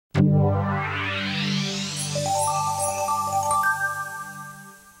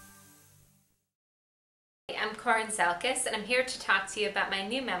Koren Zailckas, and I'm here to talk to you about my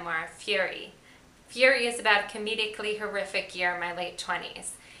new memoir, Furry. Furry is about a comedically horrific year in my late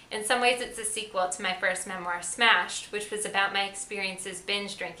 20s. In some ways it's a sequel to my first memoir, Smashed, which was about my experiences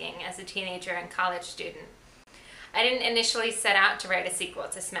binge drinking as a teenager and college student. I didn't initially set out to write a sequel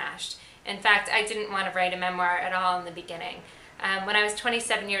to Smashed. In fact, I didn't want to write a memoir at all in the beginning. When I was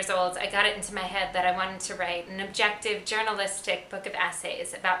 27 years old, I got it into my head that I wanted to write an objective, journalistic book of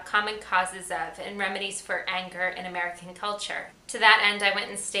essays about common causes of and remedies for anger in American culture. To that end, I went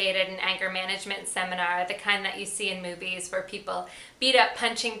and stayed at an anger management seminar, the kind that you see in movies where people beat up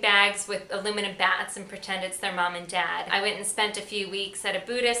punching bags with aluminum bats and pretend it's their mom and dad. I went and spent a few weeks at a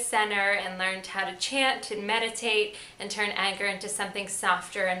Buddhist center and learned how to chant and meditate and turn anger into something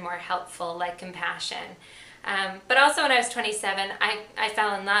softer and more helpful, like compassion. But also when I was 27, I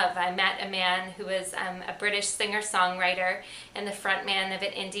fell in love. I met a man who was a British singer-songwriter and the frontman of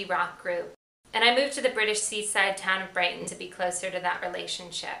an indie rock group. And I moved to the British seaside town of Brighton to be closer to that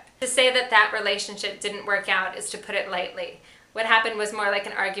relationship. To say that that relationship didn't work out is to put it lightly. What happened was more like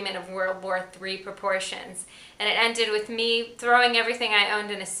an argument of World War III proportions. And it ended with me throwing everything I owned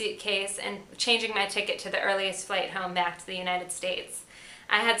in a suitcase and changing my ticket to the earliest flight home back to the United States.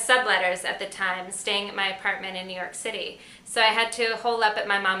 I had subletters at the time, staying at my apartment in New York City, so I had to hole up at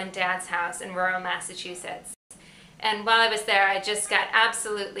my mom and dad's house in rural Massachusetts. And while I was there, I just got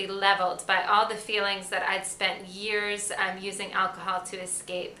absolutely leveled by all the feelings that I'd spent years using alcohol to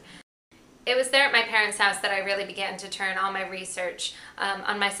escape. It was there at my parents' house that I really began to turn all my research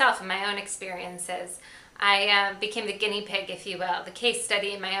on myself and my own experiences. I became the guinea pig, if you will, the case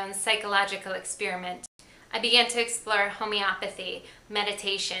study in my own psychological experiment. I began to explore homeopathy,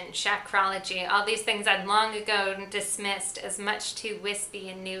 meditation, chakrology, all these things I'd long ago dismissed as much too wispy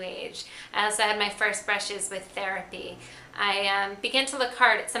and new age. I also had my first brushes with therapy. I began to look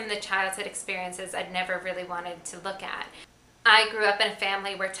hard at some of the childhood experiences I'd never really wanted to look at. I grew up in a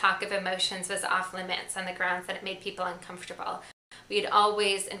family where talk of emotions was off limits on the grounds that it made people uncomfortable. We had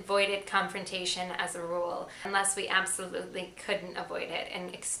always avoided confrontation as a rule, unless we absolutely couldn't avoid it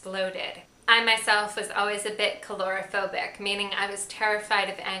and exploded. I myself was always a bit calorophobic, meaning I was terrified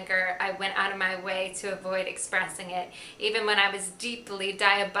of anger. I went out of my way to avoid expressing it, even when I was deeply,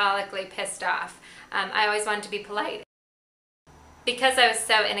 diabolically pissed off. I always wanted to be polite. Because I was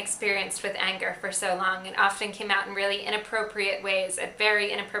so inexperienced with anger for so long, it often came out in really inappropriate ways at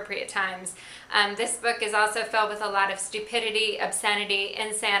very inappropriate times. This book is also filled with a lot of stupidity, obscenity,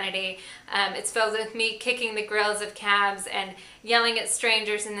 insanity. It's filled with me kicking the grills of cabs and yelling at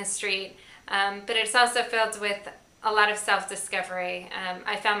strangers in the street. But it's also filled with a lot of self-discovery.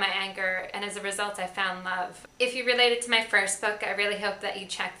 I found my anger, and as a result I found love. If you related to my first book, I really hope that you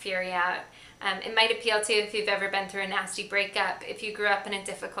check Furry out. It might appeal to you if you've ever been through a nasty breakup, if you grew up in a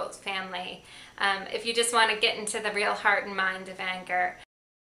difficult family, if you just want to get into the real heart and mind of anger.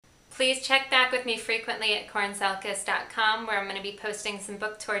 Please check back with me frequently at korenzailckas.com, where I'm going to be posting some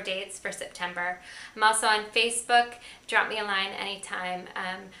book tour dates for September. I'm also on Facebook. Drop me a line anytime.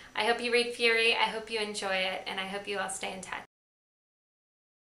 I hope you read Furry, I hope you enjoy it, and I hope you all stay in touch.